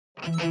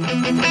Hello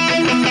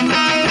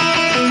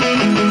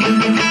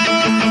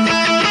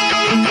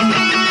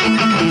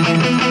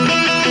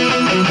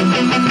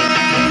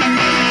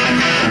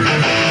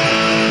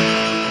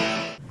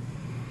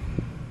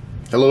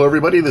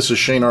everybody, this is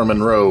Shane R.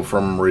 Monroe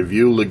from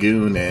Review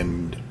Lagoon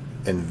and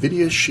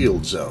NVidia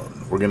Shield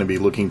Zone. We're going to be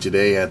looking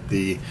today at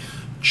the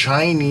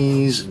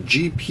Chinese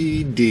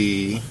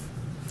GPD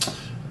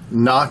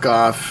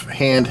knockoff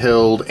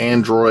handheld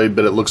Android,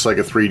 but it looks like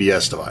a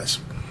 3DS device.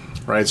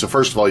 Right, so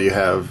first of all, you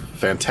have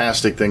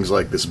fantastic things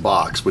like this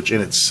box, which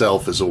in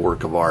itself is a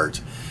work of art.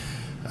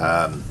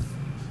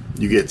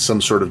 You get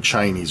some sort of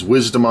Chinese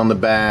wisdom on the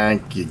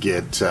back. You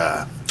get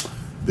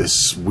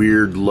this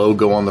weird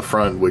logo on the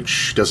front,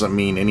 which doesn't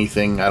mean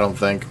anything, I don't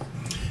think.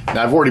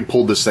 Now, I've already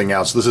pulled this thing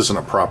out, so this isn't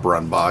a proper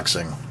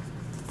unboxing.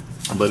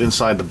 But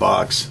inside the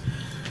box,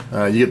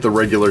 you get the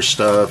regular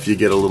stuff. You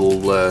get a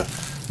little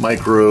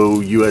micro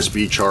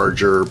USB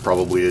charger,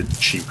 probably a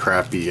cheap,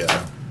 crappy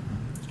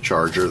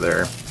charger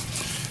there.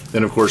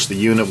 Then, of course, the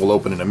unit will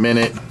open in a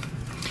minute.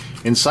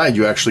 Inside,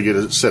 you actually get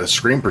a set of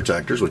screen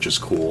protectors, which is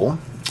cool.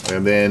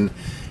 And then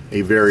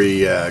a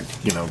very,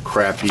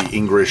 crappy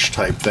English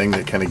type thing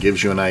that kind of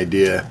gives you an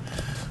idea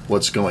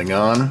what's going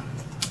on.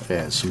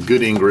 And some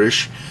good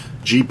English.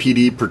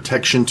 GPD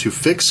protection to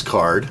fix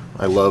card.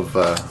 I love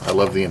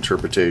the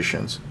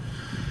interpretations.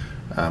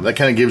 That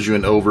kind of gives you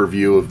an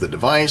overview of the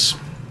device.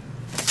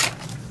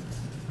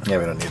 Yeah,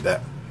 we don't need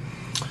that.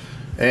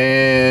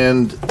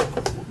 And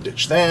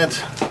ditch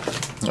that.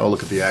 Oh,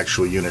 look at the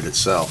actual unit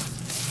itself.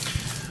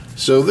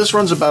 So this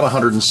runs about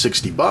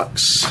 160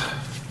 bucks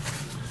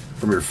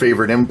from your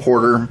favorite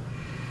importer.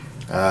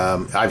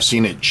 I've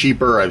seen it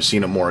cheaper, I've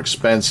seen it more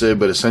expensive,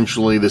 but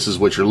essentially this is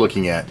what you're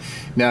looking at.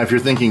 Now, if you're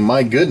thinking,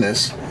 my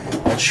goodness,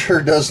 that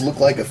sure does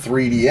look like a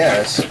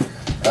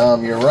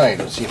 3DS, you're right.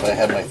 Let's see if I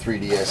had my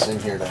 3DS in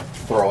here to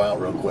throw out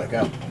real quick.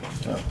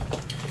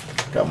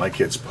 Got my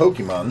kid's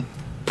Pokemon.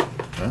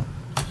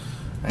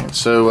 And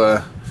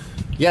so,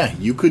 yeah,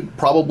 you could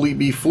probably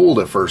be fooled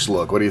at first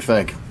look. What do you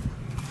think?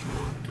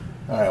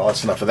 Alright, well,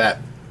 that's enough of that.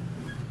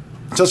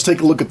 So let's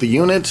take a look at the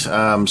unit.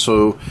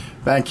 So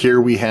back here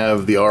we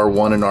have the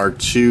R1 and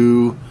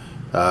R2,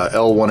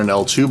 L1 and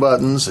L2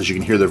 buttons. As you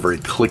can hear, they're very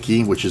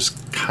clicky, which is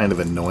kind of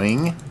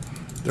annoying.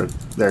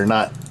 They're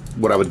not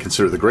what I would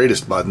consider the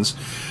greatest buttons.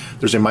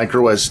 There's a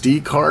micro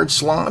SD card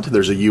slot.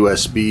 There's a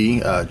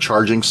USB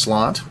charging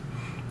slot,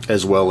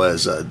 as well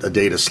as a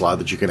data slot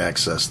that you can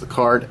access the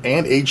card,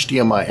 and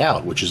HDMI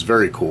out, which is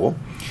very cool.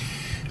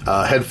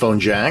 Headphone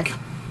jack.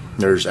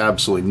 There's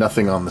absolutely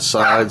nothing on the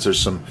sides. There's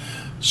some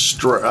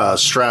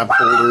strap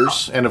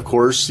holders, and of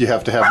course you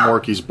have to have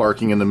Morkies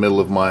barking in the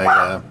middle of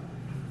my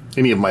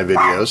any of my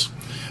videos.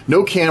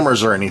 No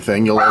cameras or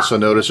anything. You'll also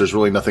notice there's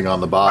really nothing on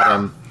the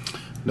bottom,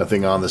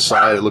 nothing on the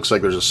side. It looks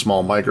like there's a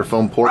small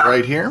microphone port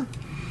right here.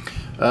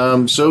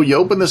 So you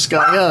open this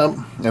guy up,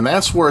 and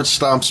that's where it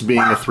stops being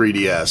a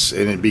 3DS,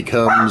 and it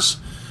becomes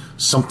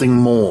something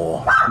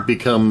more. It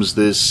becomes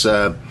this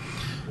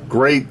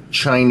great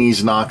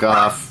Chinese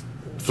knockoff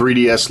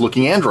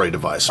 3DS-looking Android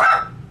device.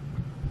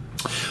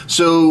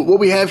 So what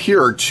we have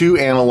here are two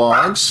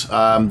analogs.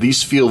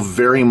 These feel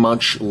very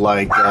much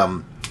like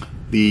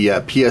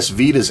the PS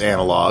Vita's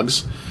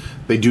analogs.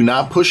 They do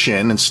not push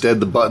in.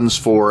 Instead, the buttons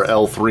for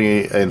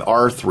L3 and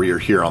R3 are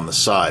here on the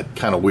side.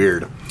 Kind of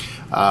weird.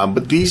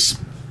 But these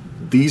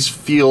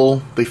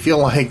feel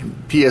like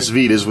PS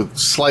Vitas with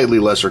slightly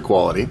lesser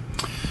quality.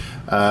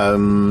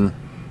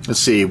 Let's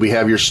see, we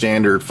have your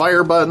standard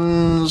fire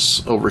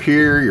buttons over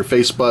here, your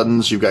face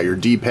buttons, you've got your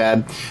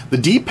D-pad. The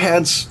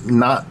D-pad's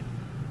not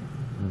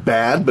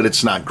bad, but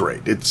it's not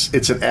great.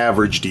 It's an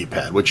average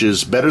D-pad, which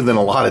is better than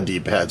a lot of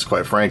D-pads,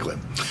 quite frankly.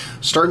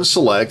 Start and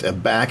select, a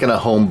back and a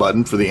home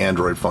button for the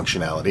Android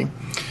functionality.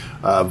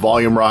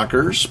 Volume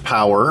rockers,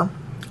 power,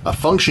 a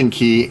function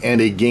key,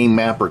 and a game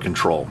mapper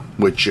control,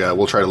 which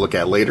we'll try to look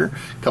at later.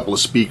 A couple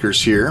of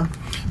speakers here.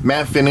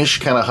 Matte finish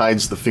kind of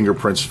hides the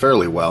fingerprints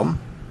fairly well.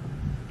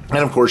 And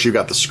of course you've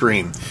got the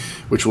screen,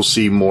 which we'll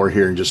see more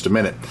here in just a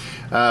minute.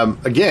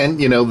 Again,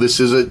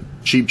 this is a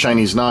cheap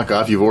Chinese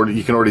knockoff.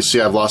 You can already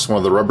see I've lost one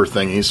of the rubber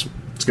thingies.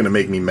 It's going to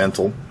make me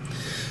mental.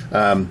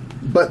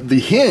 But the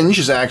hinge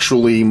is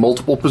actually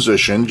multiple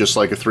position, just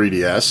like a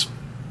 3DS.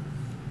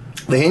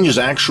 The hinge is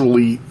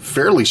actually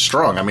fairly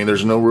strong. I mean,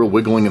 there's no real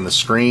wiggling in the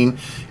screen.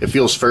 It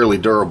feels fairly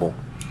durable.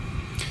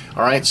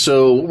 Alright,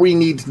 so what we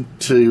need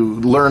to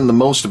learn the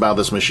most about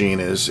this machine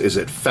is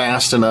it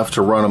fast enough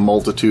to run a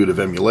multitude of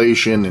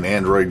emulation and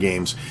Android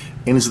games,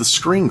 and is the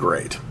screen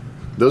great?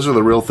 Those are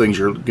the real things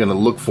you're going to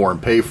look for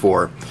and pay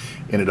for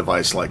in a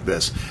device like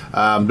this.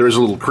 There's a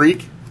little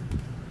creak.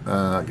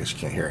 I guess you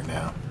can't hear it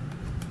now.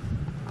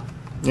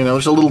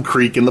 There's a little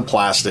creak in the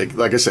plastic.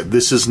 Like I said,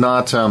 this is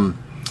not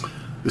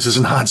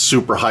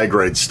super high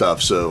grade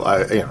stuff,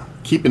 so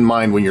keep in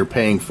mind when you're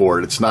paying for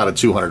it, it's not a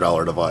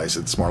 $200 device.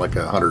 It's more like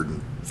a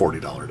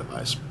 $140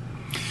 device.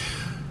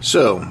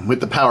 So,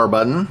 with the power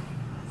button,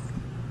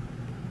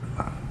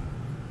 I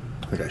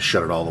think I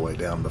shut it all the way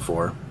down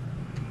before.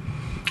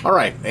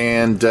 Alright,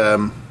 and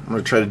I'm going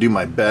to try to do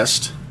my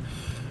best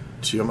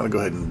to, I'm going to go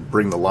ahead and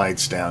bring the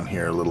lights down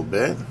here a little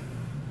bit.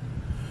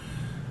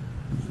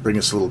 Bring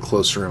us a little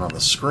closer in on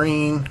the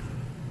screen.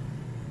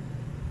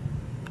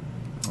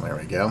 There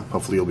we go.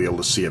 Hopefully you'll be able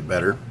to see it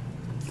better.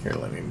 Here,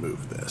 let me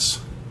move this.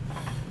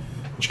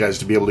 I want you guys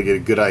to be able to get a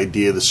good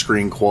idea of the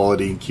screen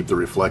quality, keep the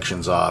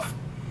reflections off.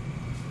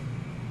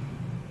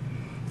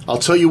 I'll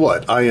tell you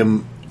what,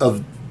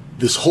 of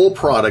this whole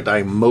product, I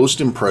am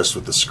most impressed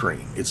with the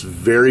screen. It's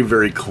very,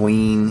 very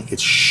clean,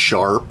 it's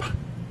sharp,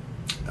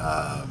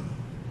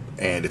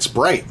 and it's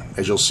bright,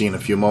 as you'll see in a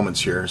few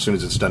moments here, as soon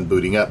as it's done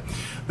booting up.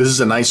 This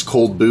is a nice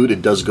cold boot.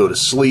 It does go to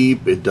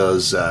sleep, it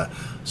does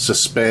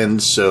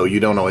suspend, so you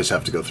don't always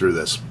have to go through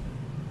this.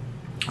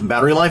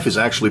 Battery life is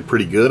actually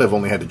pretty good. I've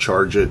only had to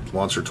charge it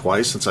once or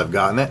twice since I've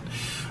gotten it.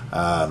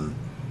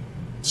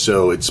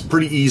 So it's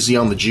pretty easy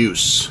on the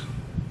juice,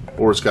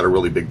 or it's got a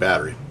really big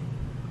battery.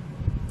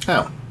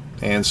 Oh,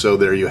 and so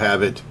there you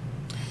have it.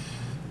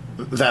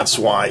 That's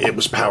why it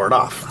was powered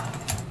off.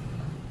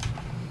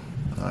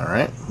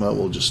 Alright, well,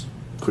 we'll just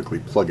quickly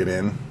plug it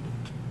in.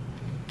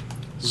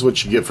 This is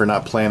what you get for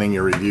not planning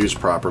your reviews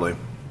properly.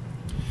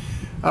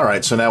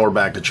 Alright, so now we're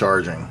back to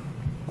charging.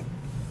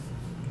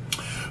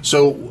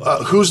 So,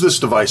 who's this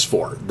device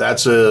for?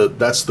 That's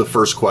the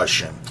first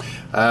question.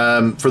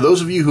 For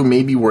those of you who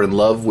maybe were in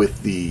love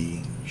with the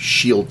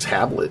Shield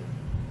tablet,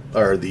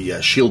 or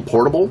the Shield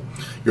Portable,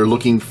 you're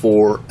looking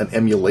for an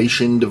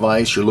emulation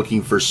device, you're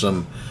looking for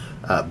some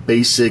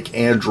basic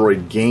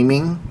Android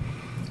gaming,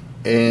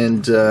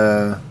 and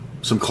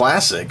some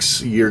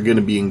classics, you're going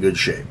to be in good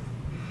shape.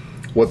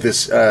 What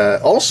this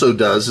also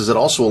does is it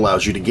also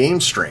allows you to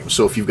game stream.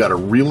 So if you've got a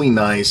really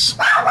nice,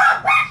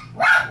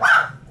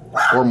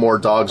 or more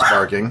dogs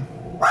barking,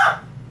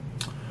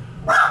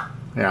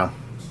 yeah,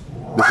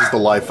 this is the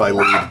life I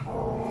lead.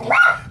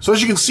 So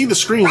as you can see, the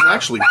screen is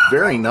actually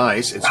very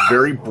nice. It's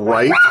very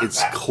bright.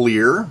 It's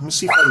clear. Let me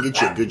see if I can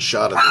get you a good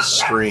shot of this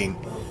screen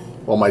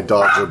while my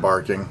dogs are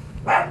barking.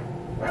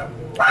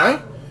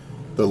 Okay.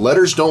 The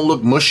letters don't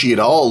look mushy at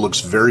all. It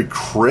looks very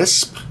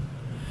crisp.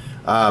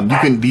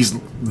 These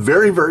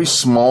very, very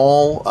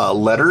small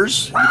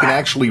letters, you can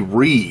actually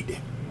read.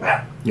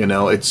 You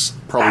know, it's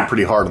probably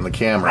pretty hard on the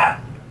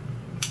camera.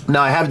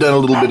 Now, I have done a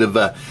little bit of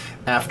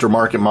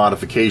aftermarket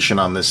modification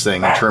on this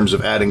thing in terms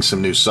of adding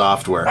some new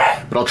software,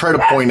 but I'll try to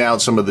point out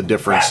some of the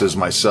differences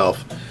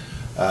myself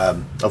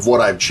of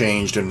what I've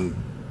changed and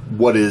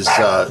what is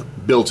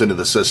built into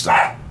the system.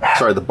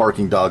 Sorry, the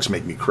barking dogs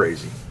make me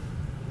crazy.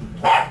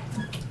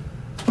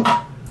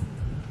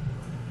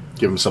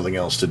 Give them something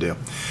else to do.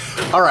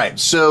 All right,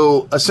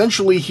 so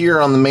essentially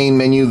here on the main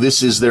menu,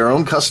 this is their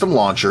own custom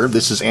launcher.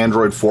 This is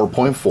Android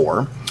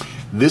 4.4.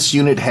 This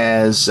unit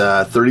has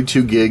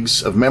 32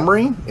 gigs of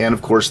memory, and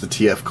of course the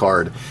TF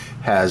card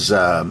has,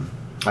 I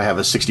have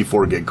a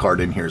 64 gig card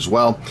in here as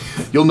well.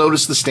 You'll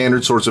notice the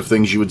standard sorts of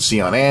things you would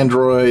see on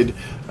Android,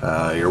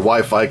 your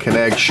Wi-Fi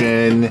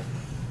connection,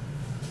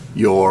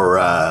 your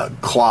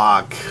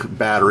clock,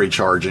 battery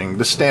charging,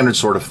 the standard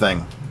sort of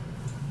thing.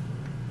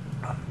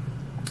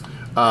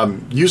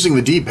 Using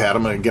the D-pad,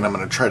 I'm going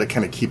to try to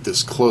kind of keep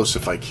this close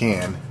if I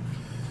can,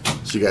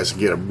 so you guys can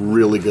get a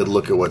really good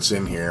look at what's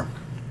in here.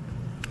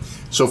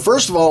 So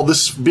first of all,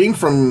 this being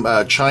from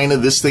China,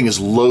 this thing is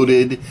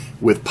loaded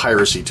with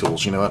piracy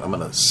tools. You know what? I'm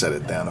going to set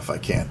it down if I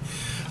can.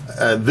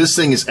 This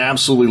thing is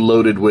absolutely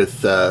loaded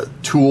with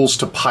tools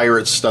to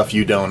pirate stuff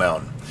you don't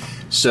own.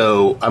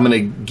 So I'm going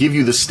to give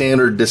you the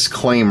standard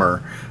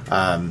disclaimer.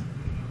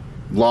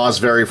 Laws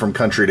vary from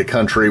country to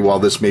country. While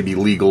this may be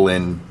legal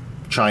in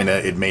China,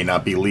 it may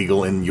not be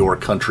legal in your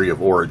country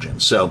of origin.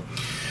 So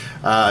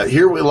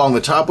here along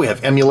the top we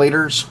have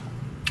emulators.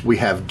 We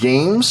have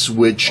games,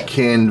 which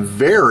can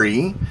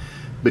vary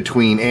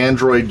between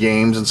Android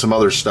games and some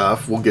other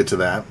stuff. We'll get to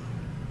that.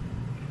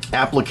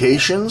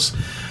 Applications.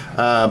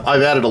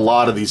 I've added a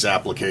lot of these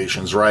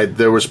applications, right?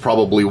 There was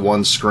probably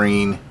one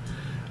screen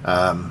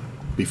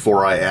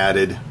before I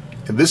added.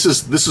 And this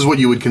is what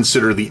you would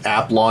consider the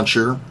app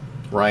launcher,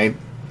 right?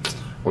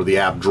 Or the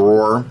app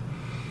drawer.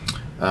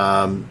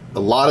 A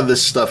lot of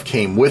this stuff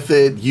came with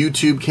it.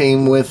 YouTube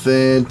came with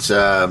it.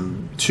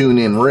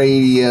 TuneIn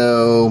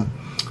Radio.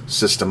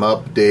 System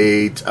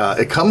update.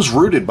 It comes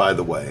rooted, by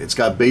the way. It's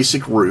got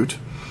basic root.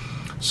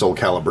 Soul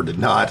Calibur did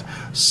not.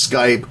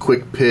 Skype,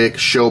 Quick Pick,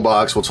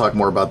 Showbox. We'll talk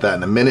more about that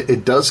in a minute.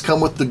 It does come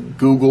with the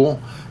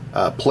Google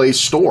Play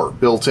Store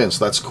built in,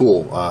 so that's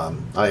cool.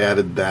 I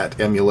added that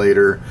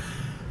emulator.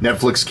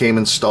 Netflix came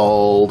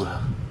installed.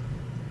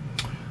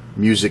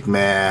 Music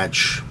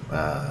Match.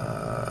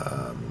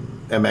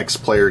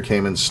 MX Player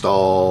came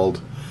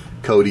installed.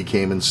 Kodi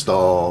came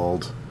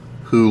installed.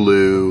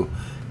 Hulu.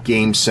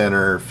 Game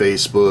Center,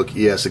 Facebook,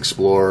 ES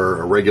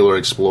Explorer, a regular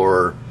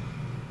Explorer,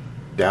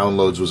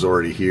 downloads was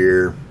already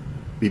here,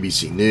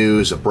 BBC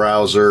News, a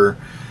browser,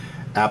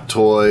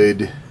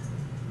 Aptoid,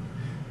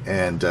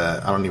 and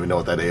I don't even know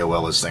what that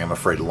AOL is thing. I'm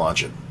afraid to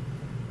launch it.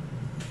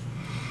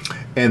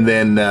 And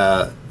then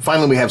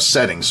finally we have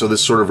settings. So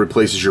this sort of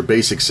replaces your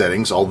basic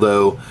settings,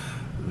 although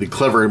the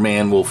clever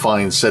man will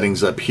find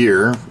settings up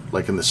here,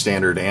 like in the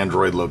standard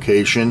Android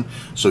location.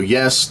 So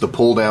yes, the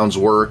pull downs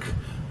work,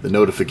 the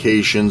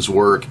notifications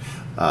work,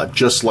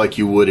 just like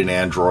you would in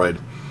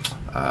Android.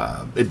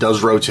 It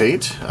does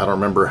rotate. I don't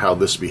remember how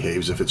this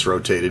behaves if it's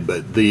rotated,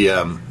 but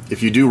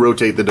if you do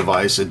rotate the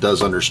device, it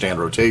does understand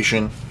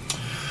rotation.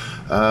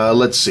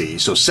 Let's see.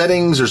 So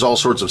settings, there's all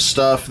sorts of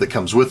stuff that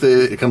comes with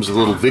it. It comes with a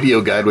little video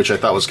guide, which I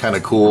thought was kind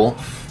of cool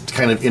to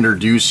kind of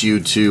introduce you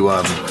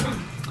to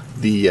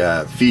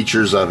the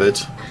features of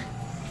it.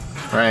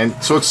 Right.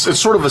 So it's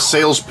sort of a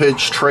sales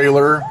pitch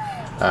trailer.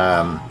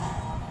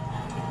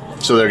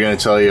 So they're going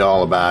to tell you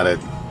all about it.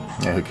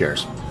 Yeah, who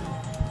cares?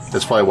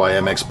 That's probably why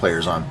MX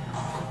Player's on.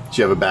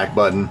 So you have a back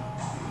button,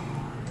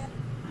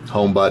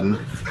 home button.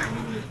 All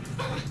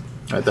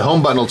right, the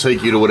home button will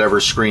take you to whatever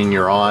screen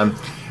you're on.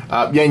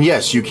 And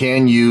yes, you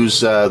can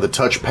use the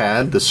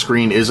touchpad. The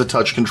screen is a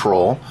touch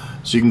control,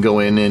 so you can go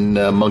in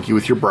and monkey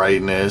with your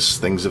brightness,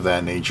 things of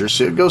that nature.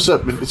 So it goes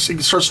up, it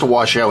starts to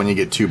wash out when you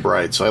get too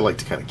bright, so I like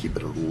to kind of keep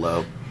it a little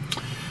low.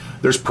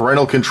 There's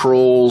parental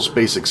controls,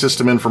 basic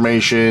system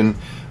information,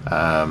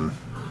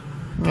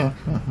 yeah,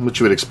 what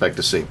you would expect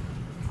to see.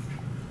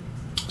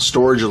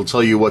 Storage, it'll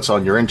tell you what's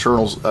on your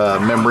internal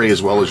memory,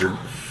 as well as your,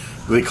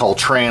 they call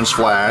trans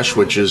flash,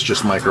 which is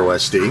just micro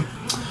SD.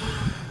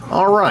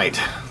 All right.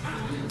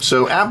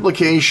 So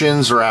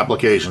applications are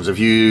applications. If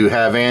you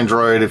have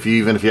Android,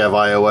 even if you have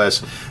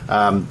iOS,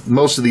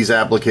 most of these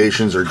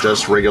applications are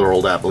just regular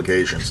old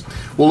applications.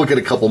 We'll look at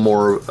a couple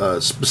more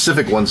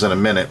specific ones in a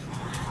minute.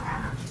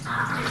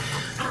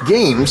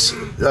 Games,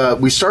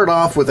 we start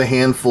off with a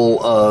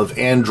handful of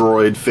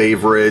Android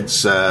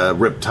favorites,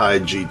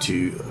 Riptide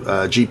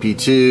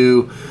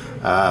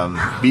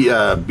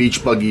GP2,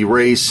 Beach Buggy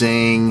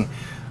Racing.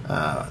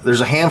 There's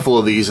a handful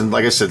of these, and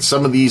like I said,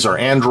 some of these are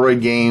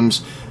Android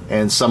games,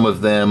 and some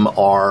of them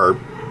are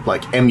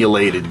like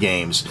emulated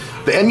games.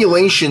 The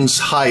emulations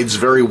hides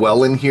very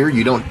well in here.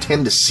 You don't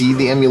tend to see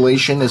the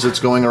emulation as it's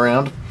going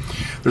around.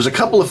 There's a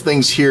couple of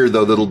things here,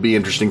 though, that'll be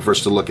interesting for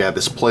us to look at.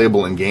 This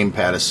playable and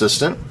gamepad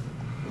assistant.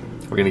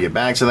 We're going to get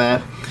back to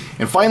that.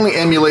 And finally,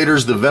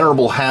 emulators, the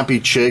venerable Happy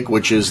Chick,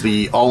 which is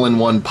the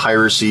all-in-one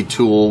piracy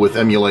tool with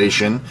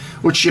emulation,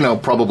 which, you know,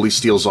 probably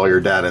steals all your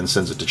data and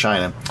sends it to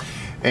China.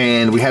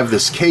 And we have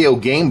this KO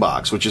Game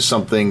Box, which is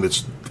something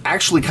that's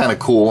actually kind of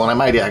cool, and I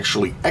might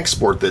actually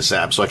export this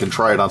app so I can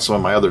try it on some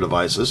of my other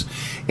devices.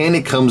 And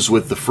it comes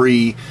with the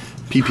free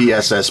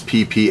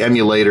PPSSPP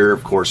emulator.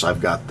 Of course,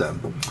 I've got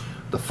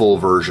the full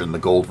version, the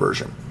gold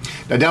version.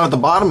 Now, down at the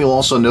bottom, you'll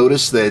also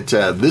notice that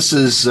this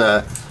is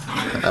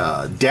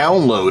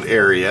download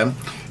area.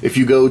 If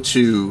you go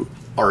to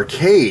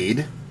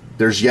arcade,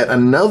 there's yet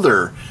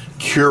another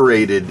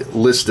curated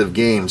list of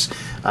games.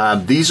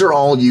 These are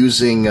all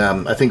using,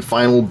 I think,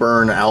 Final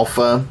Burn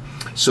Alpha.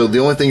 So the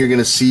only thing you're going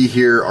to see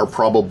here are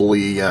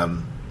probably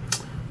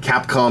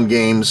Capcom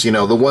games, you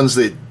know, the ones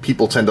that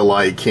people tend to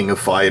like, King of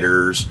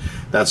Fighters,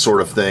 that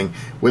sort of thing.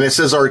 When it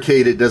says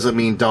arcade, it doesn't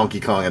mean Donkey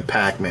Kong and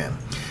Pac-Man.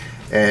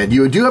 And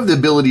you do have the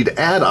ability to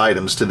add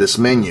items to this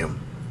menu.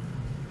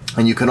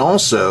 And you can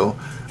also,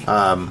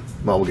 well,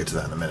 we'll get to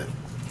that in a minute.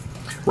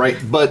 Right,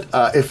 but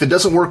if it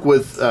doesn't work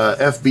with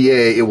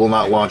FBA, it will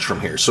not launch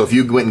from here. So if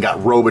you went and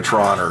got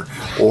Robotron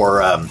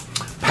or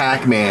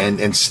Pac-Man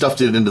and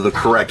stuffed it into the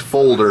correct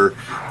folder,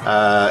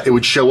 it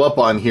would show up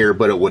on here,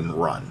 but it wouldn't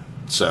run.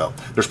 So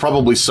there's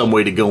probably some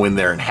way to go in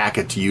there and hack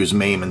it to use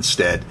MAME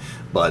instead,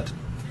 but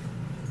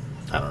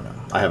I don't know.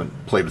 I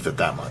haven't played with it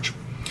that much.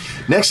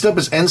 Next up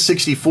is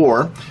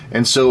N64,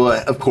 and so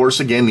of course,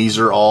 again, these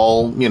are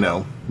all, you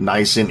know,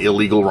 nice and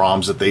illegal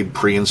ROMs that they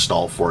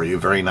pre-install for you.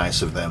 Very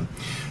nice of them.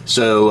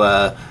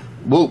 So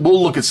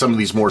we'll look at some of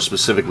these more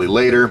specifically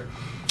later.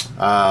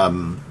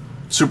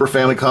 Super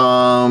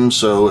Famicom,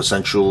 so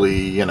essentially,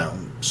 you know,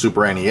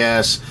 Super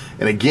NES.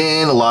 And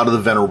again, a lot of the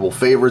venerable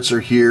favorites are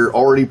here,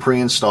 already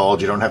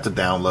pre-installed. You don't have to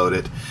download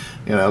it.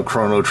 You know,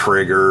 Chrono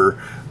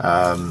Trigger,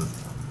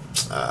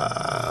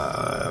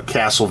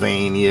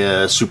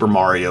 Castlevania, Super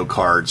Mario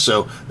Kart.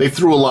 So they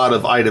threw a lot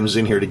of items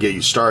in here to get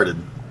you started.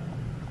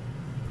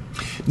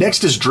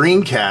 Next is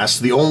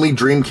Dreamcast. The only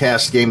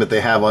Dreamcast game that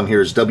they have on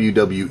here is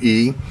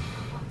WWE.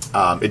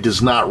 It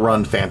does not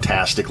run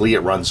fantastically. It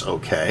runs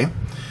okay.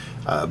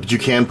 But you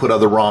can put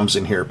other ROMs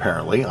in here,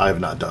 apparently. I have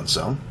not done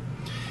so.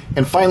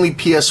 And finally,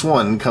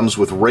 PS1 comes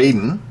with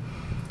Raiden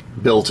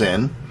built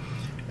in.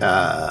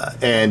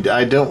 And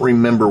I don't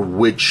remember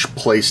which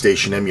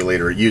PlayStation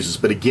emulator it uses.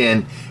 But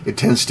again, it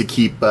tends to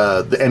keep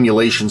the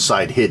emulation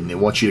side hidden. It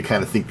wants you to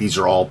kind of think these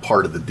are all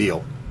part of the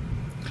deal.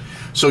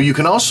 So you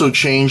can also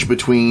change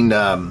between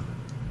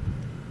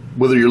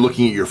whether you're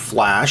looking at your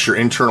flash, your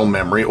internal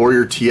memory, or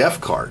your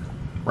TF card,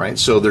 right?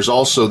 So there's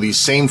also these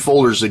same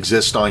folders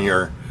exist on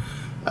your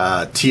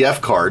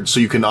TF card,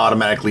 so you can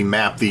automatically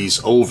map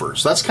these over.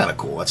 So that's kind of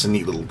cool. That's a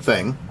neat little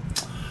thing.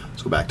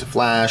 Let's go back to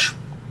flash.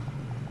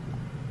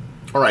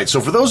 All right, so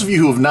for those of you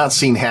who have not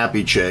seen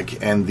Happy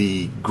Chick and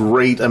the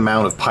great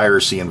amount of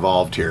piracy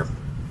involved here.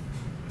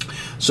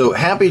 So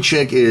Happy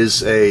Chick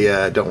is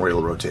a, don't worry,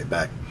 it'll rotate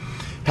back.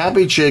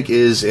 Happy Chick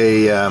is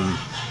a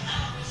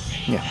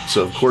Yeah,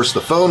 so of course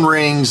the phone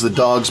rings, the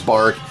dogs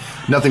bark,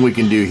 nothing we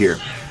can do here.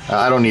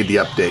 I don't need the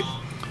update.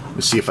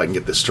 Let's see if I can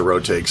get this to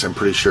rotate, because I'm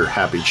pretty sure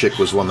Happy Chick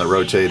was one that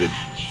rotated.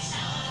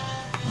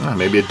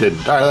 Maybe it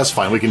didn't. All right, that's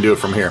fine. We can do it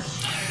from here.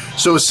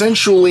 So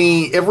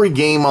essentially, every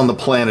game on the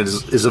planet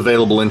is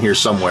available in here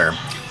somewhere.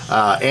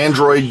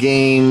 Android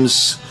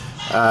games,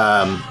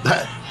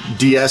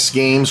 DS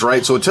games,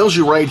 right? So it tells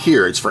you right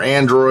here. It's for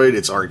Android,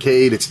 it's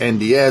arcade, it's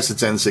NDS,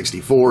 it's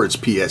N64, it's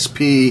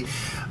PSP.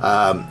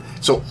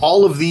 So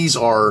all of these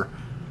are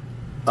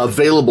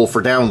available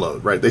for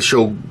download, right? They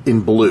show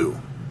in blue.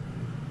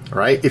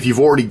 Right? If you've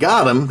already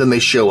got them, then they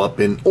show up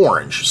in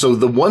orange. So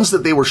the ones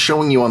that they were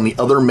showing you on the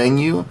other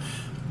menu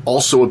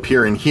also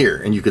appear in here,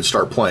 and you could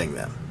start playing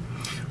them.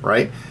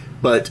 Right?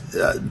 But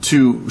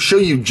to show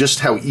you just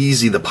how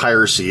easy the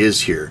piracy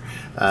is here,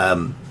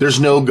 there's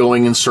no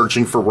going and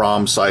searching for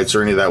ROM sites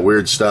or any of that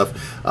weird stuff.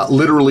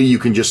 Literally, you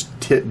can just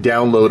hit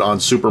download on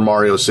Super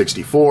Mario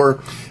 64.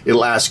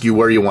 It'll ask you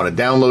where you want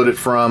to download it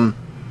from,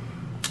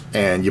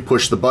 and you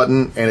push the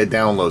button, and it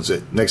downloads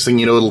it. Next thing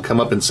you know, it'll come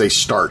up and say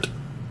start.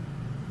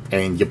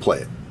 And you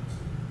play it.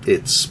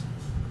 It's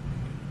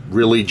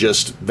really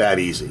just that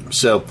easy.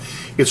 So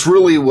it's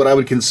really what I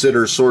would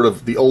consider sort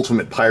of the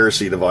ultimate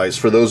piracy device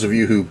for those of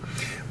you who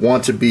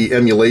want to be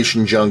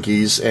emulation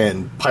junkies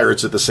and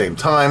pirates at the same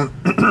time.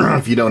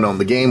 If you don't own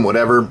the game,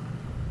 whatever.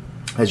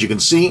 As you can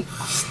see,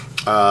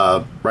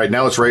 right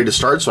now it's ready to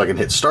start, so I can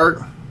hit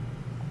start.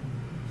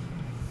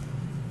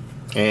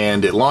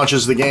 And it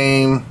launches the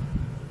game.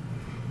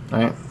 All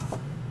right.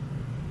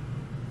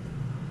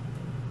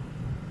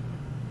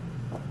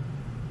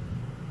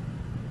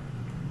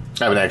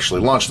 I haven't actually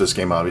launched this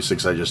game, obviously,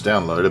 because I just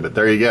downloaded it, but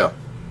there you go.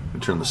 Let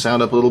me turn the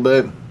sound up a little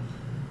bit.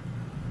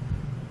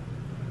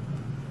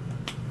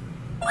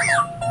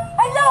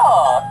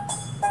 Hello.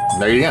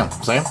 There you go.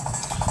 See?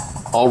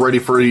 All ready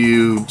for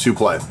you to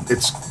play.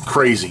 It's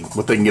crazy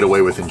what they can get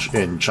away with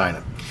in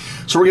China.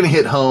 So we're going to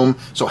hit home.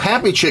 So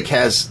Happy Chick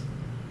has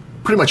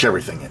pretty much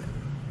everything in it.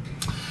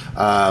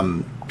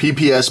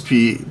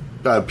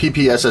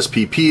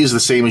 PPSSPP is the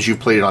same as you've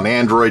played it on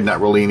Android, not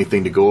really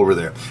anything to go over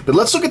there. But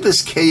let's look at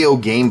this KO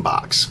game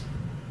box.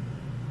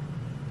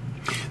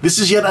 This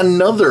is yet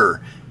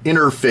another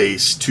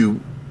interface to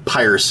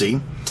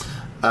piracy.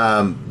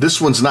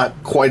 This one's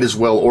not quite as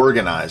well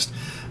organized.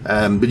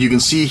 But you can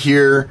see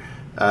here,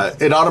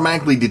 it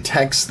automatically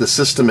detects the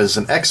system as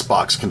an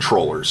Xbox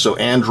controller. So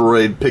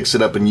Android picks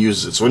it up and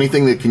uses it. So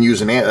anything that can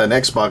use an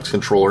Xbox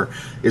controller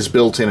is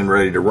built in and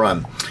ready to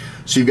run.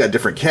 So you've got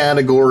different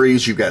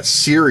categories, you've got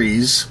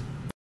series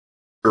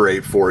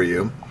for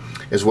you,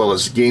 as well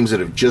as games that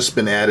have just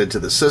been added to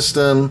the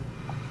system,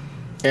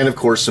 and of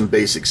course some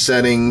basic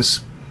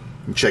settings.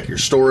 You check your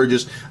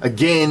storages.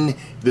 Again,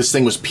 this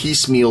thing was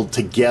piecemealed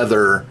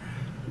together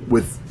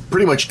with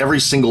pretty much every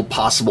single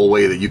possible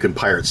way that you can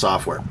pirate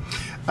software.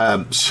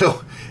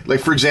 So, like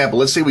for example,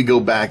 let's say we go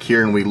back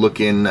here and we look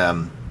in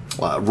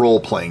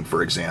role-playing,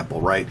 for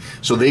example, right?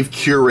 So they've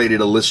curated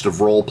a list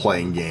of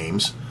role-playing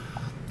games.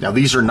 Now,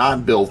 these are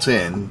not built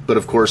in, but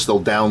of course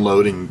they'll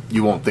download and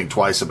you won't think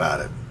twice about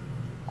it.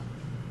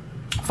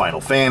 Final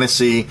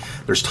Fantasy,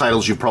 there's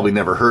titles you've probably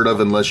never heard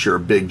of unless you're a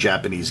big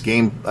Japanese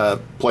game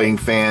playing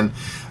fan.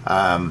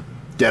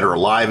 Dead or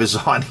Alive is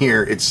on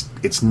here.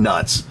 It's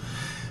nuts.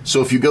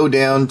 So if you go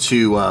down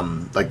to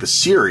like the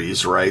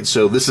series, right?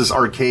 So this is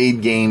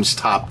Arcade Games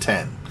Top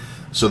 10.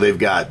 So they've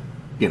got,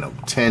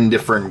 10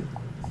 different,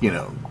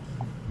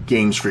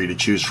 games for you to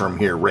choose from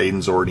here.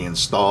 Raiden's already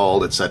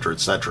installed, etc.,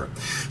 etc.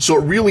 So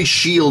it really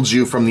shields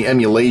you from the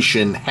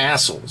emulation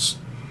hassles.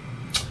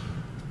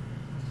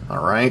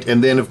 All right,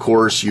 and then of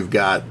course you've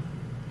got,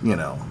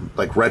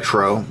 like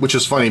retro, which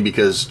is funny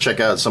because check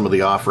out some of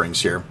the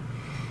offerings here.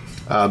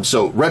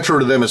 So retro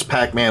to them is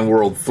Pac-Man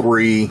World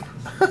 3.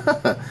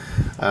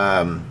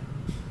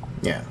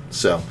 Yeah,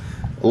 so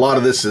a lot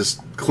of this is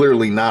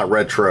clearly not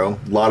retro.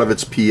 A lot of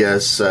it's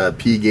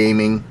PSP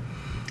gaming,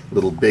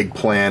 Little Big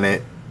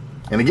Planet.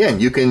 And again,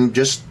 you can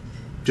just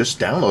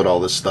download all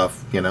this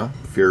stuff,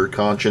 if your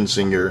conscience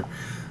and your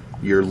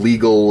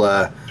legal.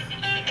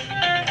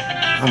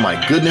 Oh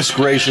my goodness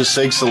gracious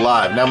sakes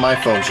alive! Now my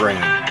phone's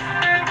ringing.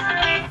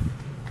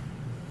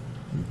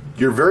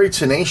 You're very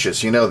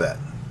tenacious, you know that.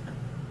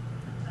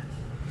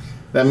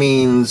 That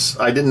means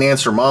I didn't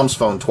answer Mom's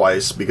phone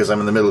twice because I'm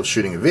in the middle of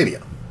shooting a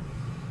video.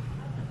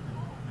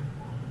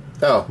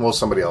 Oh, well,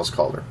 somebody else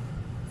called her.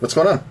 What's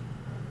going on?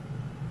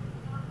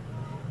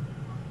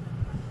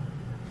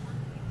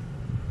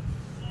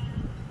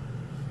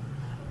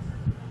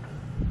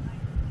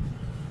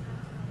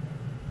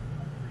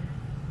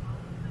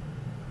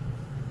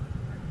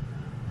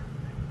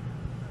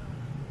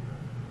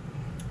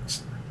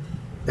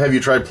 Have you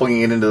tried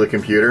plugging it into the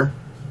computer?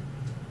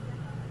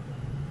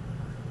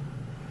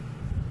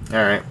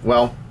 Alright,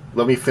 well,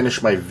 let me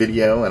finish my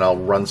video and I'll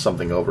run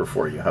something over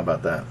for you. How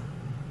about that?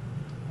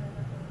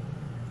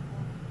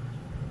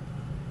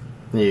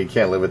 You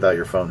can't live without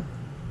your phone.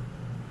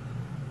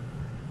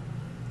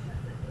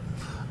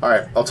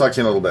 Alright, I'll talk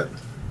to you in a little bit.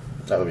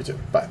 I love you too.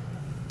 Bye.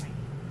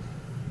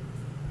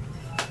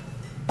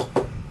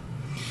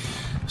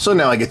 So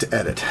now I get to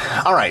edit.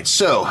 All right,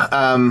 so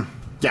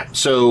yeah,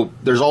 so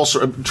there's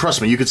also,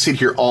 trust me, you could sit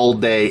here all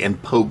day and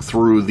poke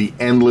through the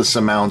endless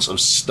amounts of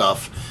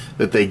stuff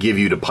that they give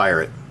you to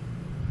pirate.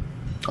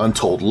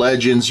 Untold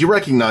Legends, you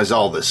recognize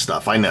all this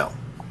stuff, I know.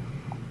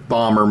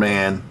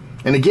 Bomberman,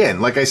 and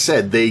again, like I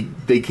said, they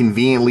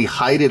conveniently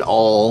hide it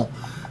all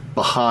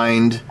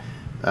behind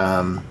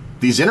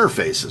these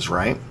interfaces,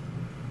 right?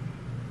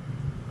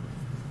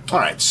 All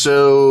right,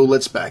 so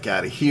let's back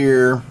out of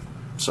here.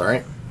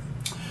 Sorry.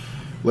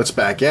 Let's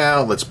back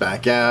out, let's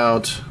back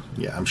out.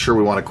 Yeah, I'm sure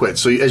we want to quit.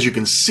 So as you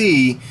can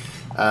see,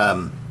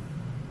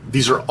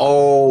 these are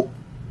all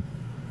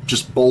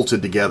just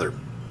bolted together.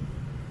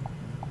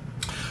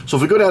 So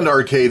if we go down to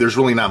arcade, there's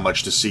really not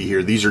much to see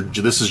here.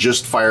 This is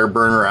just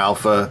Fireburn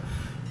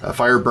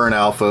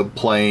Alpha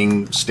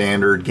playing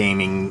standard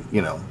gaming,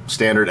 you know,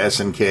 standard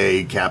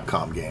SNK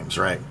Capcom games,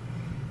 right?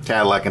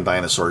 Cadillac and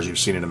Dinosaurs, you've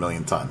seen it a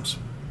million times,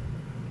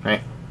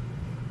 right?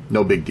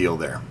 No big deal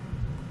there.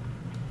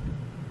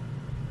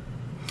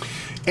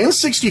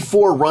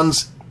 N64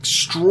 runs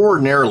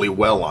extraordinarily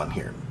well on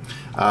here.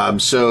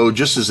 So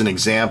just as an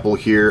example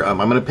here, I'm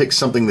going to pick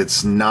something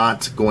that's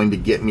not going to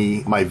get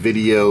me my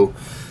video,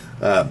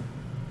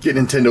 get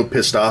Nintendo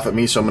pissed off at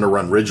me, so I'm going to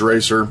run Ridge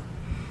Racer.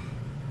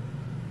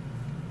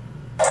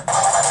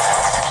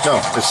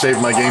 Oh, I saved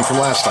my game from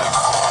last time.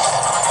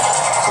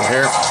 So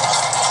here,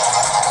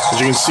 as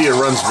you can see, it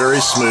runs very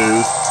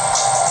smooth.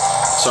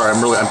 Sorry,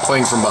 I'm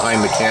playing from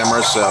behind the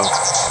camera, so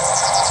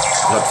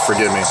you'll have to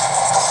forgive me.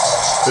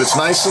 But it's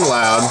nice and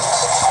loud.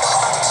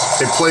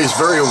 It plays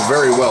very,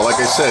 very well. Like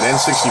I said,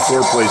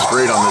 N64 plays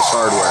great on this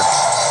hardware.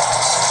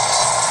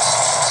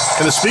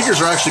 And the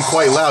speakers are actually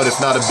quite loud, if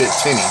not a bit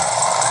tinny.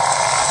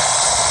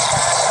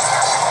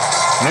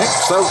 Okay,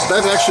 so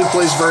that actually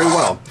plays very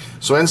well.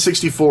 So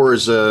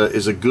N64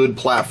 is a good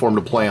platform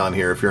to play on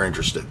here if you're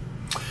interested.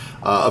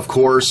 Of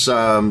course,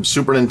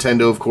 Super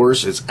Nintendo, of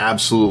course, is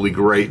absolutely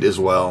great as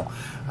well.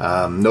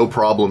 No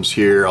problems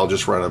here. I'll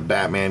just run a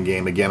Batman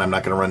game. Again, I'm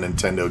not going to run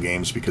Nintendo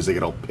games because they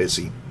get all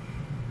pissy.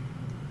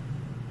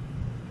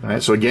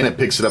 Alright, so again, it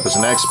picks it up as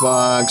an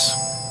Xbox.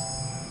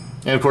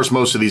 And of course,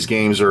 most of these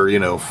games are, you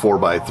know,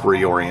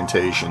 4x3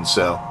 orientation,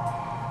 so.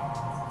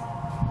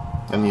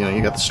 And, you know,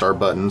 you got the start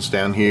buttons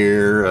down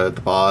here at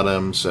the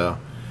bottom, so.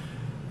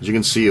 As you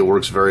can see, it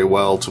works very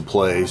well to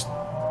play. Let's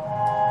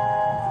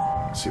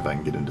see if I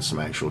can get into some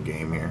actual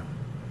game here.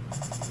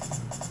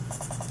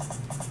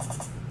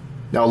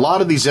 Now, a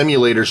lot of these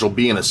emulators will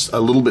be in a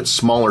little bit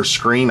smaller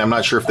screen. I'm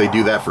not sure if they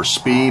do that for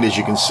speed, as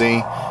you can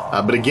see.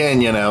 But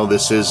again, you know,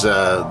 this is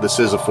a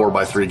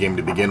 4x3 game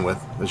to begin with.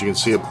 As you can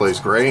see, it plays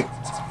great.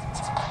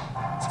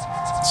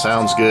 It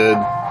sounds good.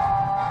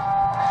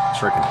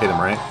 Sure I can hit him,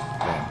 right?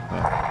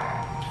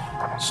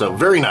 Yeah. So,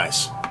 very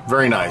nice.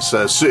 Very nice.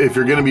 So if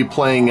you're going to be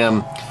playing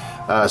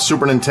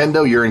Super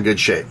Nintendo, you're in good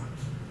shape.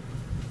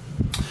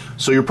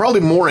 So you're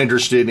probably more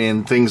interested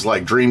in things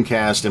like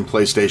Dreamcast and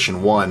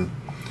PlayStation 1.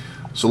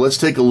 So let's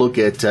take a look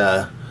at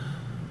the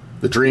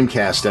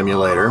Dreamcast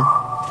emulator.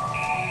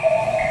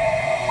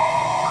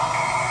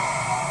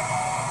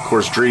 Of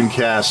course,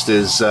 Dreamcast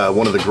is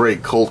one of the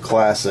great cult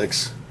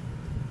classics.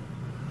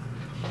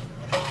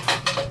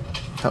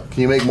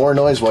 Can you make more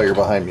noise while you're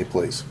behind me,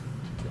 please?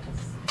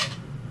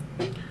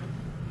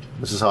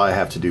 This is how I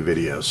have to do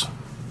videos.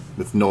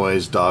 With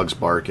noise, dogs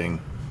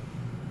barking.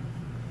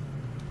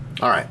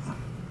 Alright.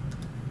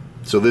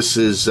 So this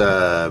is,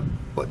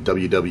 what,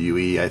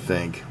 WWE, I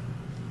think.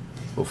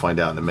 We'll find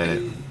out in a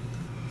minute.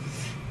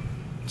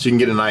 So you can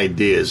get an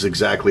idea as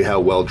exactly how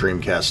well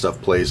Dreamcast stuff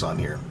plays on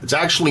here. It's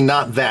actually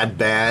not that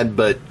bad,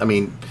 but, I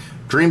mean,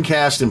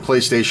 Dreamcast and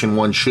PlayStation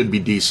 1 should be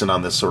decent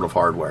on this sort of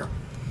hardware.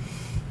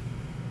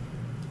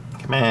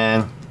 Come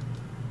on.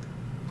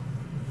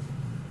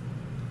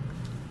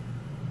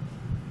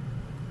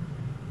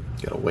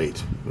 Gotta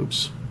wait.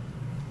 Oops.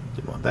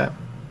 Didn't want that.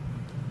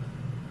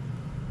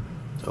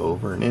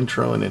 Over an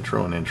intro, an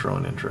intro, an intro,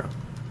 an intro.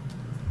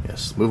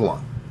 Yes, move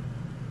along.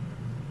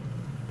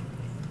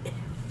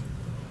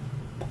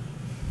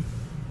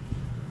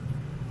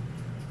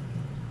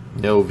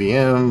 No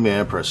VM,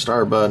 yeah, press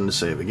start button to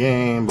save a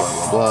game, blah,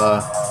 blah,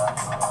 blah.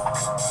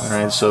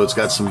 Alright, so it's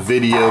got some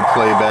video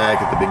playback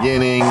at the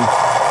beginning.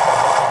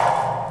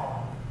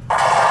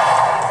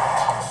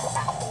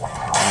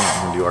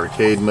 I'm going to do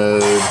arcade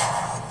mode.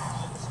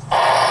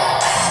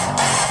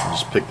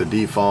 Just pick the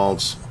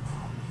defaults.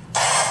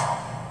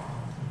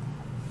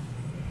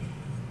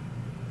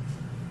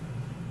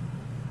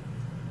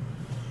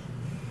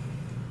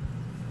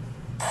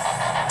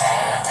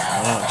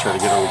 Try to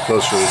get a little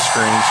closer to the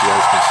screen so you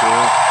guys can see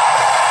it.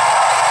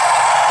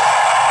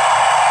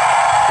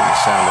 Turn the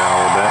sound down a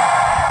little bit.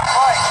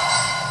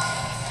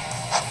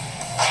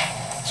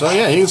 So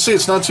yeah, you can see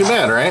it's not too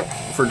bad, right?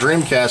 For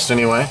Dreamcast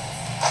anyway.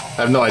 I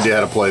have no idea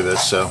how to play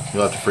this, so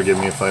you'll have to forgive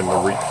me if I'm a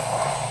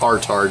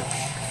retard.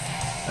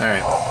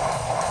 Alright.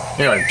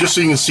 Anyway, just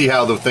so you can see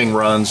how the thing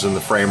runs and the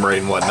frame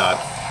rate and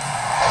whatnot.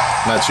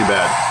 Not too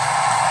bad.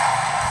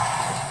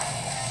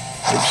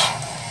 Oops.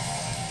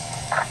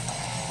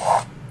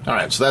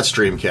 Alright, so that's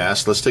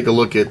Dreamcast. Let's take a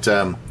look at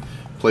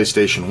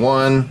PlayStation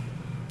 1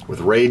 with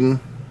Raiden.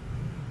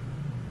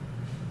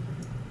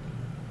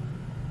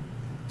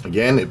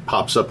 Again, it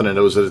pops up and it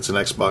knows that it's an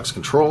Xbox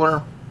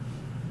controller.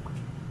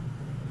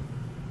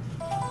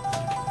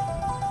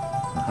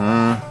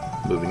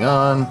 Moving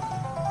on.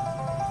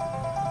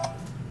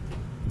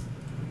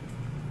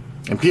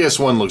 And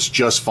PS1 looks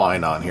just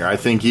fine on here. I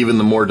think even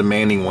the more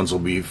demanding ones will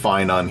be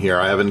fine on here.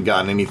 I haven't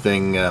gotten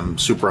anything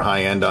super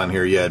high-end on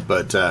here yet,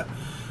 but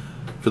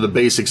for the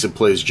basics, it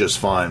plays just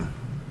fine.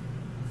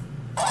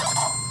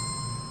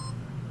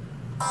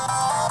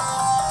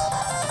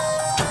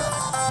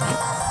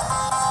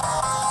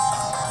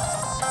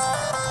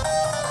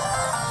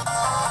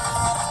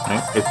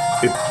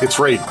 It's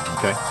Raiden,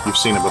 okay? You've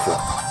seen it before.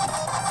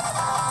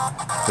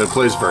 It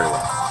plays very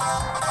well.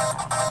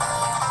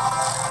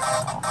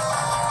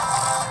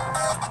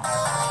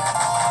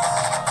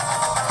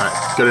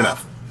 Alright, good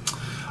enough.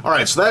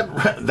 Alright, so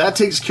that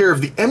takes care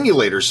of the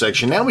emulator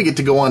section. Now we get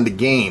to go on to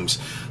games.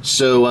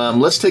 So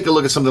let's take a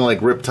look at something like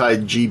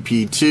Riptide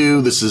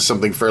GP2. This is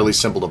something fairly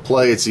simple to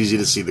play. It's easy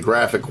to see the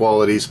graphic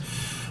qualities.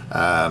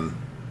 To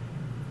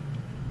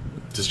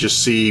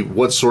just see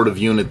what sort of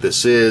unit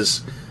this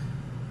is.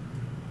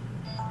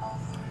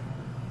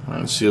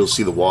 So you'll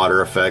see the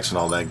water effects and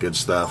all that good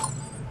stuff.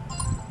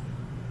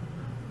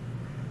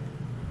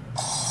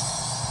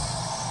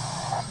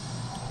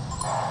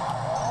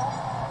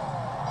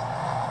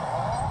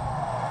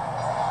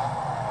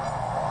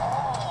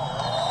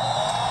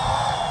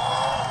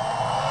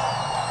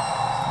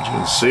 As you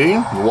can see,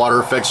 the water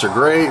effects are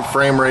great,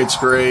 frame rate's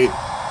great,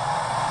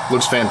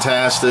 looks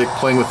fantastic.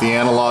 Playing with the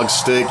analog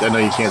stick, I know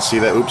you can't see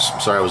that.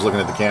 Oops, sorry, I was looking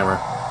at the camera.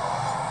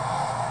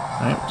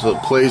 All right, so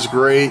it plays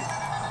great.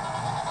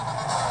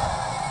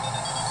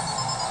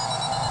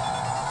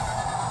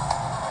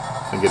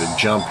 I get a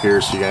jump here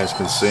so you guys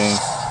can see.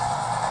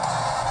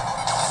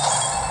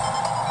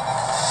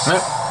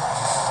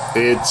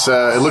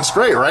 It looks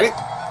great, right?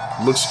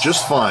 It looks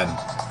just fine.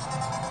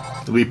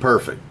 It'll be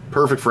perfect.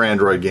 Perfect for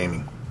Android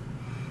gaming.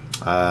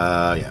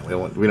 Yeah,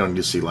 we don't need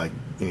to see like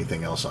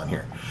anything else on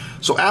here.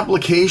 So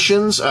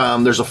applications,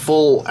 there's a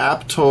full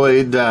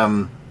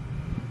Aptoide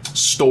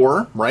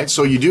store, right?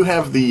 So you do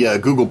have the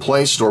Google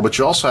Play Store, but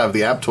you also have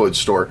the Aptoide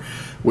Store,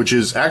 which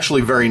is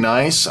actually very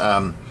nice.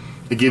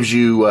 It gives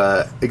you,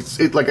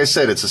 like I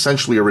said, it's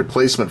essentially a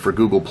replacement for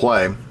Google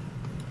Play.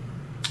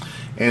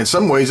 And in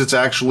some ways, it's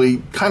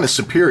actually kind of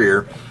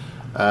superior.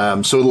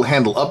 So it'll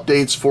handle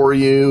updates for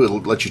you. It'll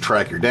let you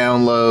track your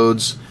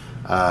downloads.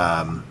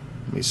 Let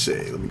me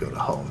see. Let me go to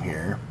home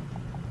here.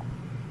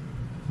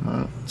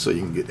 So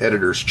you can get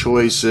editor's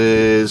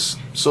choices.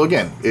 So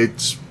again,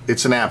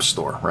 it's an app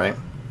store, right?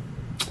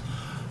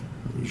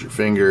 Use your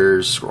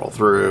fingers, scroll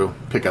through,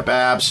 pick up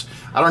apps.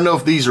 I don't know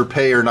if these are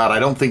pay or not. I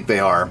don't think they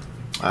are.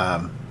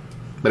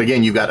 But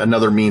again, you've got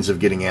another means of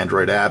getting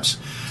Android apps.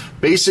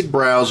 Basic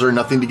browser,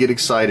 nothing to get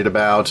excited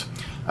about.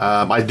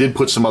 I did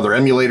put some other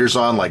emulators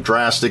on, like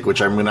Drastic,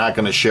 which I'm not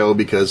going to show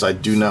because I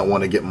do not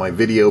want to get my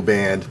video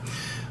banned.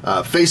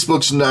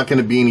 Facebook's not going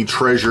to be any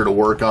treasure to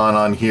work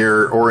on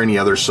here, or any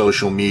other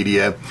social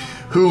media.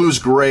 Hulu's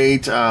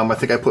great. I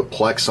think I put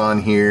Plex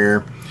on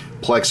here.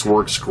 Plex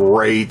works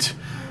great.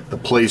 The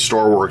Play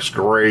Store works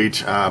great.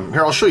 Here,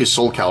 I'll show you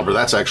Soul Calibur.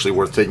 That's actually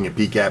worth taking a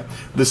peek at.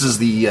 This is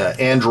the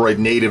Android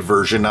native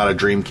version, not a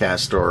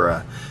Dreamcast or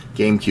a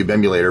GameCube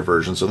emulator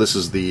version. So this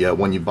is the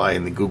one you buy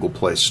in the Google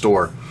Play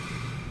Store.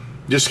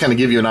 Just kind of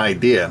give you an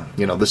idea.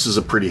 You know, this is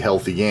a pretty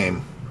healthy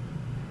game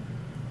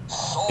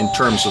in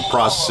terms of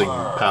processing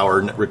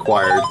power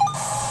required.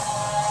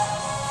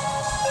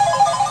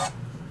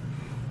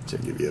 To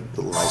give you a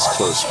little nice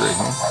close screen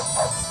here.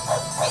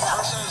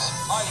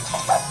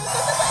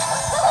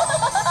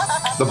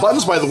 The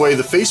buttons, by the way,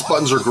 the face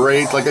buttons are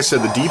great. Like I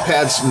said, the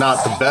D-pad's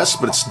not the best,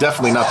 but it's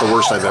definitely not the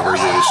worst I've ever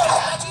used.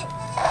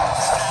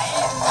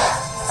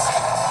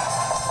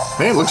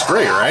 Man, it looks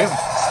great, right?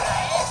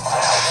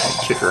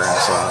 I'll kick her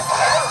ass off.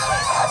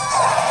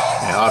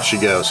 And off she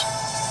goes.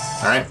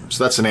 Alright,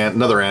 so that's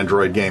another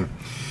Android game.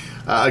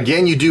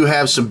 Again, you do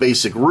have some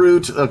basic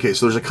root. Okay,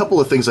 so there's a couple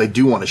of things I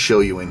do want to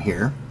show you in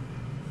here.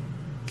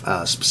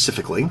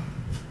 Specifically.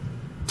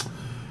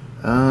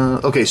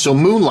 Okay, so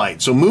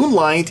Moonlight. So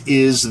Moonlight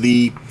is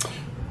the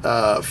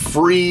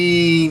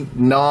free,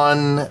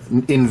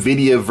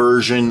 non-NVidia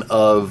version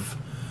of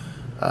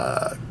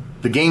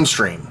the game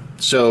stream.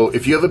 So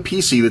if you have a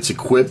PC that's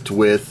equipped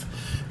with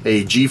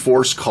a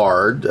GeForce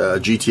card,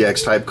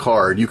 GTX type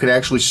card, you can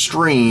actually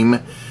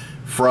stream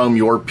from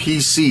your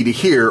PC to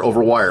here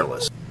over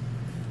wireless.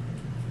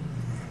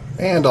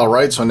 And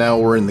alright, so now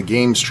we're in the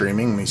game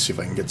streaming. Let me see if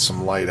I can get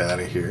some light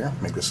out of here.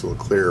 Make this a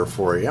little clearer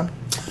for you.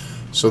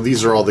 So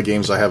these are all the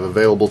games I have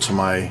available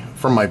to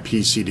from my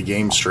PC to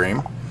game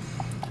stream.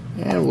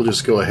 And we'll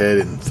just go ahead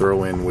and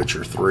throw in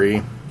Witcher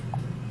 3.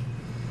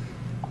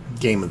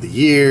 Game of the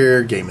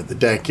year, game of the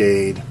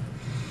decade.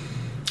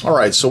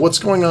 Alright, so what's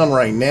going on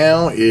right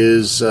now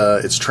is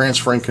it's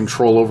transferring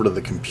control over to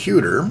the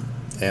computer,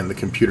 and the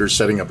computer's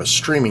setting up a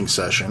streaming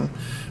session,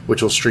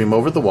 which will stream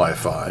over the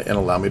Wi-Fi and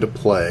allow me to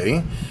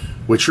play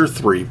Witcher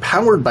 3,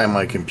 powered by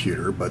my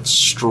computer, but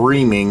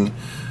streaming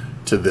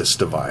to this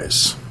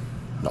device.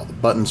 And all the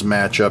buttons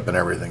match up and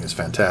everything is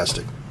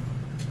fantastic.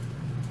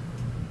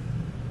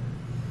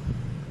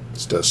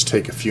 This does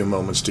take a few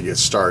moments to get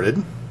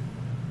started.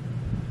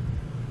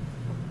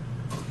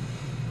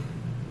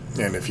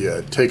 And if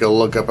you take a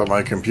look up at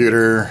my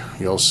computer,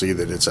 you'll see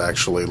that it's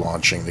actually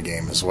launching the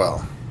game as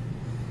well.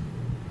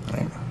 All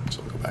right,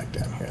 so we'll go back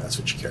down here. That's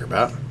what you care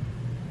about.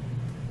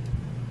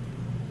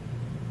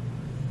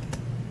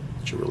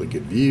 It's a really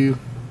good view.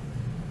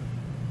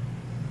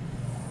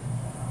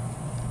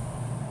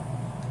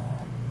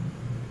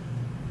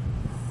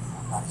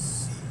 I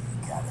see you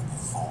gathered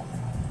before me.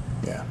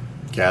 Yeah,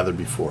 gathered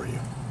before you.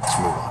 Let's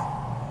move on.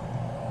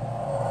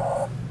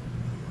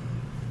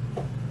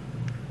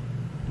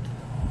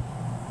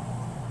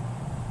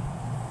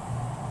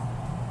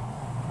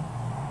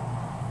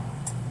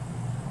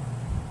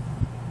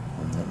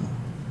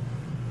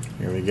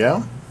 Here we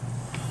go.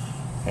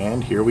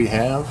 And here we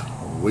have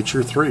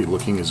Witcher 3,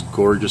 looking as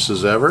gorgeous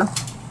as ever.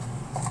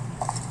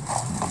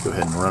 Go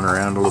ahead and run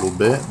around a little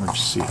bit. Let's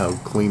see how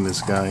clean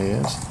this guy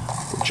is.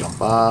 We'll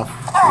jump off,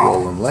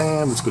 roll and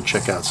land. Let's go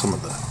check out some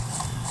of the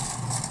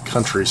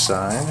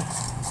countryside.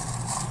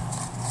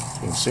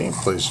 You can see it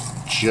plays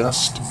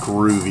just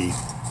groovy.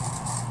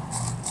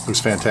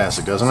 Looks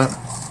fantastic, doesn't it?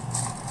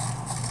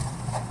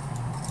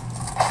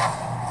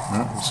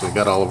 So we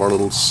got all of our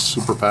little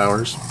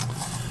superpowers.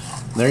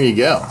 There you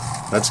go.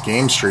 That's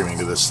game streaming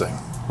to this thing.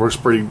 Works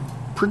pretty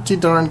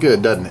darn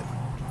good, doesn't it?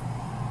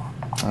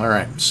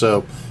 Alright,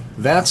 so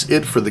that's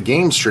it for the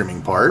game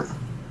streaming part.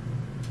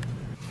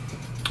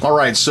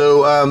 Alright,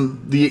 so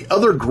the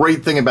other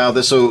great thing about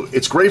this, so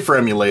it's great for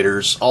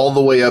emulators all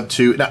the way up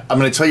to, now I'm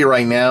going to tell you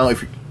right now,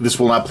 if this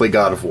will not play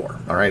God of War.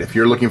 Alright, if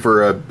you're looking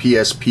for a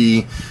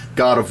PSP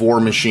God of War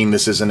machine,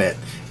 this isn't it.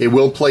 It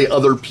will play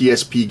other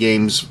PSP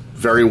games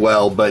very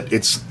well, but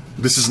this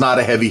is not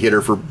a heavy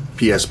hitter for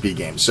PSP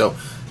games, so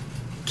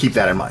keep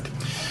that in mind.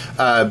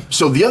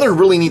 So the other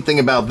really neat thing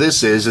about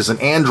this is an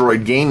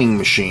Android gaming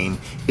machine,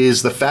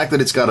 is the fact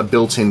that it's got a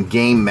built-in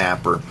game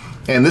mapper.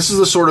 And this is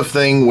the sort of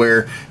thing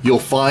where you'll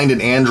find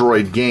an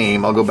Android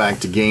game. I'll go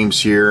back to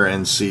games here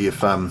and see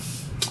if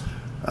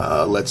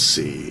let's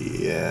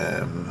see.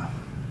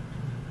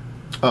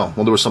 Oh,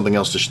 well, there was something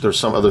else. There's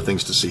some other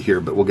things to see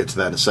here, but we'll get to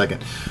that in a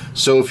second.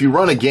 So if you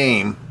run a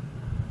game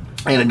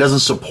and it doesn't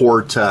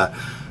support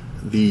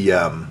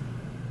the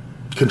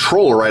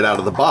controller right out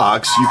of the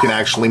box, you can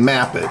actually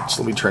map it.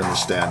 So let me turn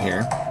this down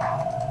here.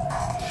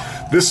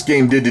 This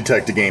game did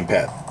detect a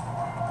gamepad.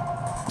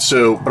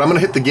 So, but I'm going to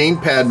hit the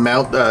gamepad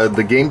mount,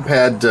 the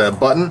gamepad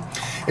button,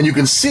 and you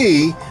can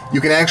see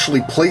you can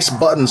actually place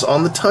buttons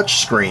on the touch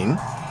screen.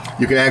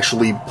 You can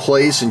actually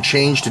place and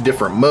change to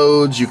different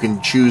modes. You can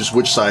choose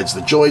which side's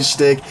the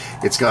joystick.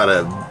 It's got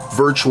a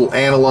virtual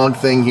analog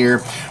thing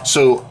here.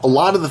 So a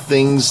lot of the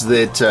things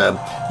that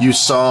you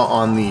saw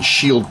on the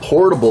Shield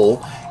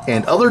Portable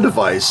and other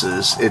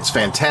devices, it's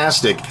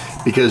fantastic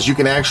because you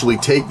can actually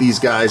take these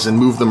guys and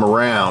move them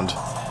around.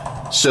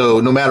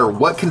 So no matter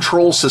what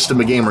control system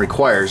a game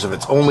requires, if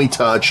it's only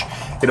touch,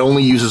 it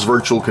only uses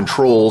virtual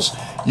controls,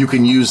 you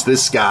can use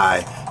this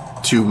guy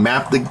to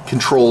map the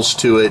controls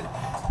to it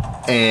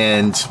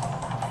and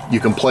you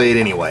can play it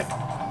anyway.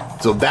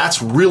 So that's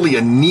really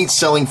a neat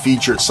selling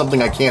feature. It's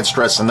something I can't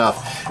stress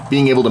enough,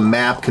 being able to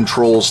map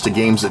controls to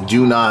games that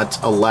do not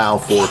allow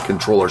for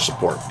controller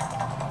support.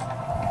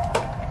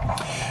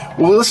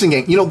 Well, listen,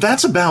 gang, you know,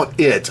 that's about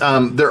it.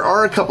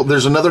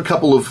 There's another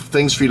couple of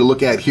things for you to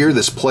look at here.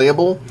 This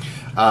Playable,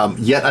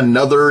 yet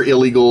another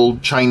illegal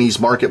Chinese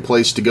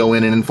marketplace to go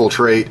in and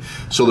infiltrate.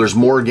 So there's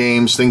more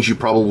games, things you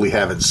probably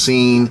haven't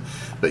seen.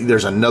 But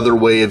there's another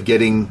way of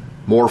getting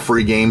more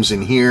free games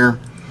in here.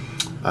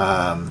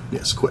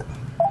 Yes, quit.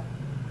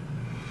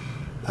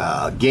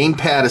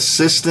 Gamepad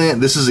Assistant.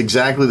 This is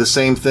exactly the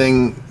same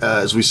thing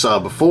as we saw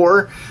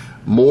before.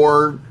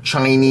 More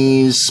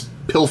Chinese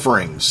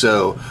pilfering.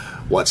 So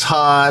what's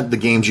hot, the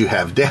games you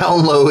have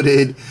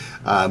downloaded,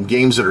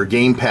 games that are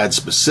gamepad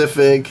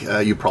specific.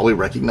 You probably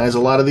recognize a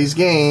lot of these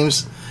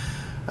games.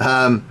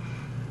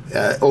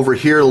 Over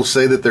here it'll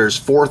say that there's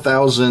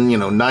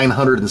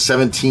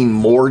 4,917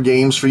 more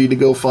games for you to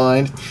go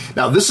find.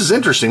 Now this is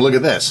interesting. Look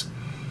at this.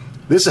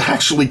 This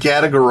actually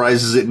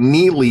categorizes it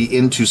neatly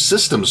into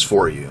systems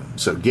for you.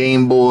 So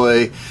Game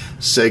Boy,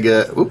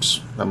 Sega.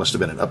 Oops, that must have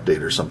been an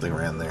update or something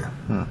around there.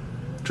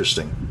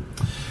 Interesting.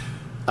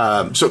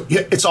 So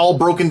it's all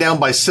broken down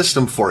by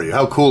system for you.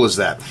 How cool is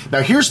that?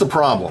 Now here's the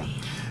problem.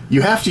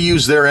 You have to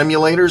use their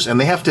emulators and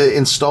they have to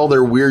install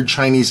their weird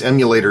Chinese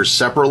emulators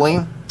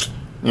separately.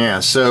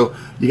 Yeah, so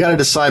you got to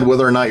decide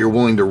whether or not you're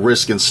willing to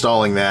risk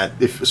installing that,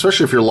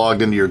 especially if you're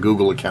logged into your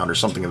Google account or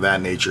something of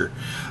that nature.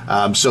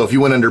 So if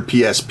you went under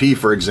PSP,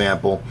 for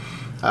example,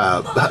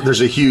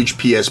 there's a huge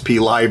PSP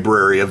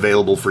library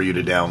available for you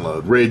to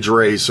download. Ridge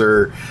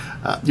Racer,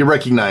 you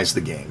recognize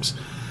the games.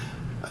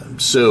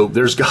 So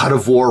there's God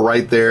of War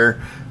right there,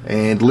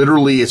 and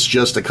literally it's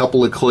just a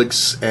couple of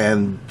clicks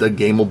and the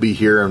game will be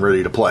here and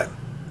ready to play.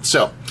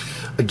 So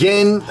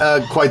again,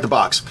 quite the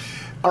box.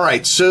 All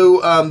right,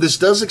 so this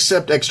does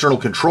accept external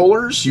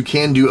controllers. You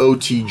can do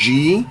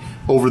OTG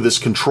over this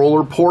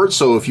controller port,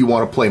 so if you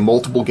want to play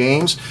multiple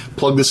games,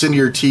 plug this into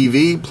your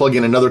TV, plug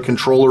in another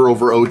controller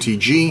over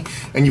OTG,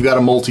 and you've got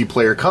a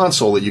multiplayer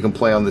console that you can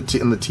play on the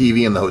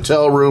TV in the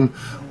hotel room,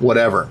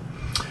 whatever.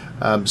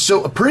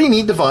 So a pretty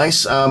neat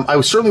device. I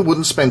certainly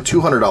wouldn't spend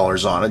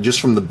 $200 on it, just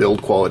from the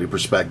build quality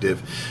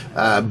perspective,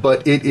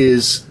 but it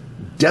is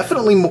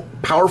definitely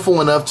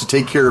powerful enough to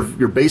take care of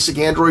your basic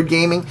Android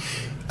gaming.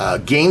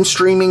 Game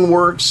streaming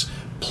works,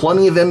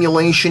 plenty of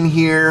emulation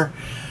here.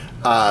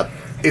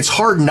 It's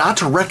hard not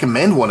to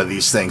recommend one of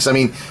these things. I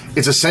mean,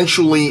 it's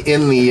essentially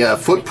in the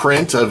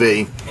footprint of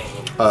a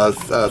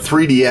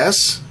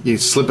 3DS. You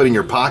slip it in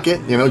your pocket,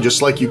 you know,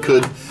 just like you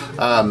could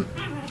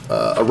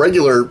a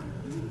regular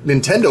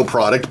Nintendo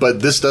product,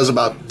 but this does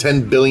about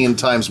 10 billion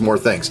times more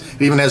things.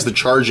 It even has the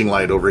charging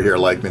light over here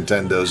like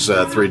Nintendo's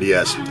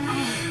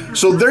 3DS.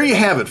 So there you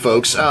have it,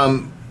 folks.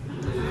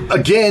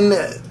 Again,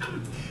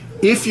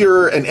 if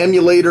you're an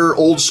emulator,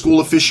 old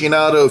school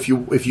aficionado,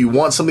 if you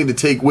want something to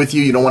take with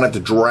you, you don't want to have to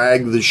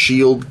drag the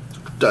Shield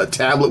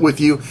tablet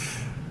with you,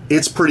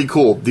 it's pretty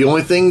cool. The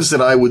only things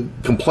that I would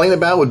complain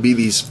about would be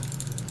these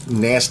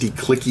nasty,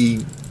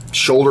 clicky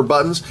shoulder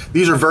buttons.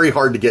 These are very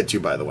hard to get to,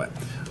 by the way.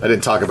 I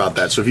didn't talk about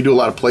that. So if you do a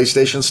lot of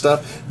PlayStation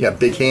stuff, you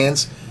have big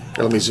hands.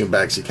 Here, let me zoom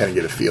back so you kind of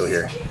get a feel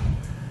here.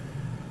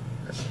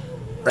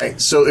 Right,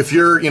 so if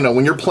you're, you know,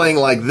 when you're playing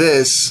like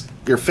this,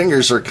 your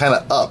fingers are kind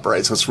of up,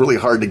 right? So it's really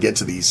hard to get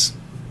to these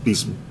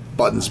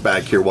buttons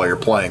back here while you're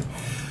playing,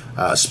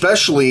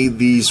 especially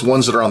these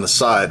ones that are on the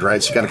side,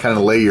 right? So you got to kind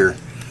of lay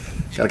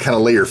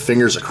your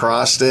fingers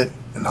across it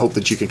and hope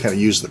that you can kind of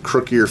use the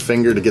crook of your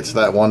finger to get to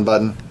that one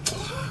button.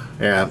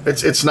 Yeah,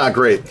 it's not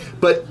great.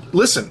 But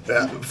listen,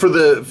 for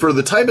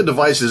the type of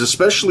devices,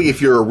 especially if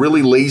you're a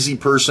really lazy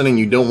person and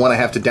you don't want to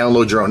have to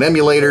download your own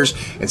emulators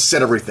and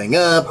set everything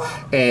up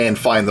and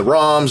find the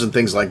ROMs and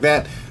things like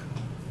that,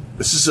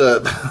 this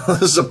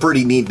is a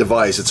pretty neat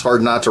device. It's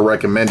hard not to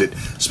recommend it,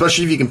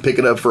 especially if you can pick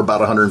it up for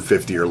about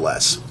 $150 or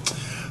less.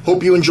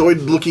 Hope you enjoyed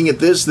looking at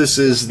this. This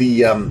is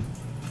the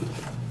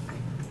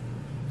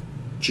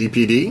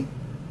GPD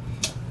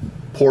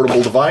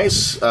portable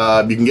device. You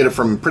can get it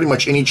from pretty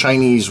much any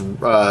Chinese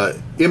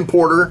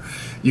importer.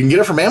 You can get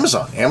it from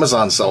Amazon.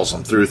 Amazon sells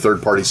them through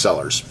third-party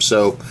sellers.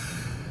 So,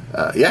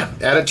 yeah,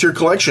 add it to your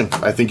collection.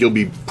 I think you'll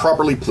be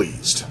properly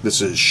pleased.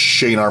 This is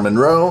Shane R.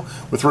 Monroe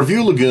with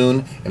Review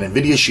Lagoon and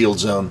NVIDIA Shield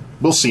Zone.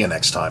 We'll see you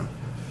next time.